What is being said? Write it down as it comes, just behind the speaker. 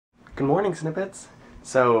Good morning, Snippets!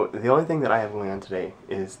 So, the only thing that I have going on today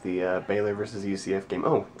is the Baylor versus UCF game.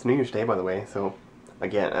 Oh, it's New Year's Day, by the way, so,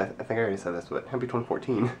 again, I think I already said this, but happy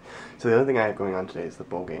 2014. So the only thing I have going on today is the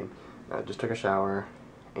bowl game. Just took a shower,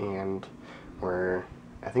 and I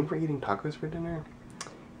think we're eating tacos for dinner,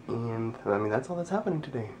 and, I mean, that's all that's happening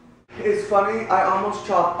today. It's funny, I almost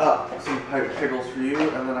chopped up some pickles for you,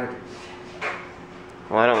 and then I...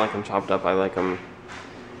 Well, I don't like them chopped up, I like them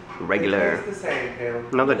regular. They taste the same,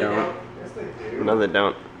 Caleb. No, they don't. Yes, they do. No, they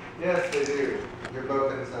don't. Yes, they do. You're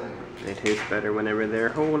both the same. They taste better whenever they're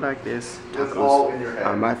whole like this. It's all in your head.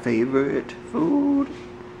 Are my favorite food.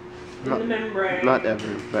 In the membrane. Not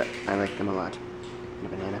ever, but I like them a lot. And a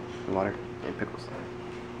banana, and water, and pickles.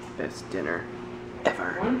 Best dinner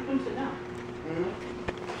ever. One puts it down.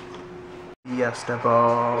 Fiesta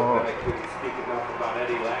ball.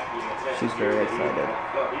 She's very excited.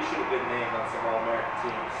 He should have been named on some All-American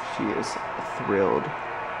teams. She is thrilled.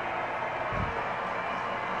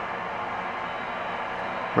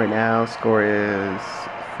 Right now, score is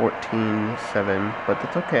 14-7, but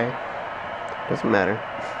that's okay. Doesn't matter.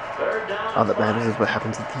 All that matters is what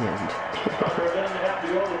happens at the end.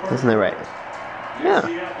 Isn't that right? Yeah.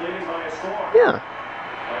 Yeah.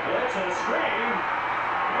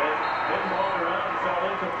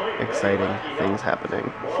 Exciting things happening. We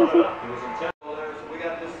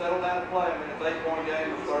got to just settle down and play. I mean, it's 8-point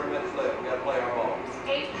game with 30 minutes left. We got to play our ball.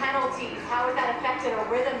 8 penalties. How has that affected a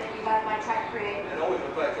rhythm that you guys might try to create? It always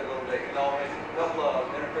affects it a little bit. You know, a couple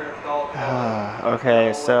of interference calls.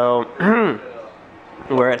 Okay, so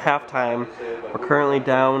we're at halftime. We're currently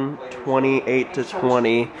down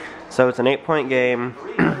 28-20. So it's an 8-point game.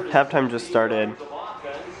 Halftime just started.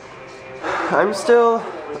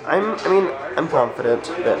 I'm confident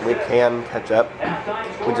that we can catch up.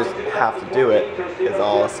 We just have to do it, is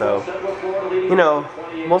all. So, you know,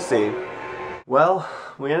 we'll see. Well,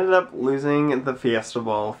 we ended up losing the Fiesta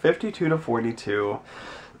Bowl 52-42.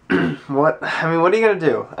 What are you gonna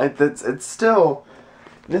do? It's still.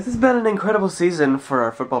 This has been an incredible season for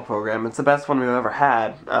our football program. It's the best one we've ever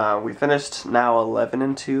had. We finished now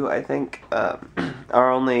 11-2, I think.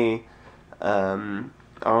 Our only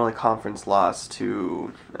conference loss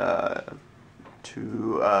to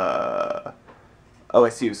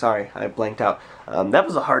OSU. Sorry, I blanked out. That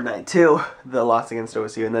was a hard night too. The loss against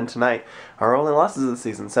OSU, and then tonight, our only losses of the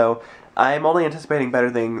season. So I'm only anticipating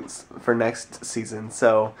better things for next season.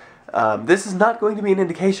 So this is not going to be an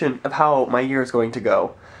indication of how my year is going to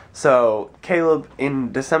go. So Caleb,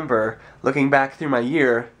 in December, looking back through my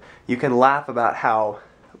year, you can laugh about how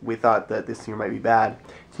we thought that this year might be bad.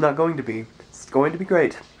 It's not going to be. It's going to be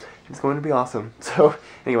great. It's going to be awesome. So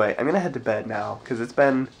anyway, I'm gonna head to bed now because it's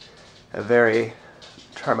been a very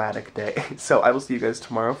traumatic day. So I will see you guys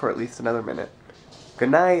tomorrow for at least another minute.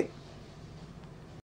 Good night.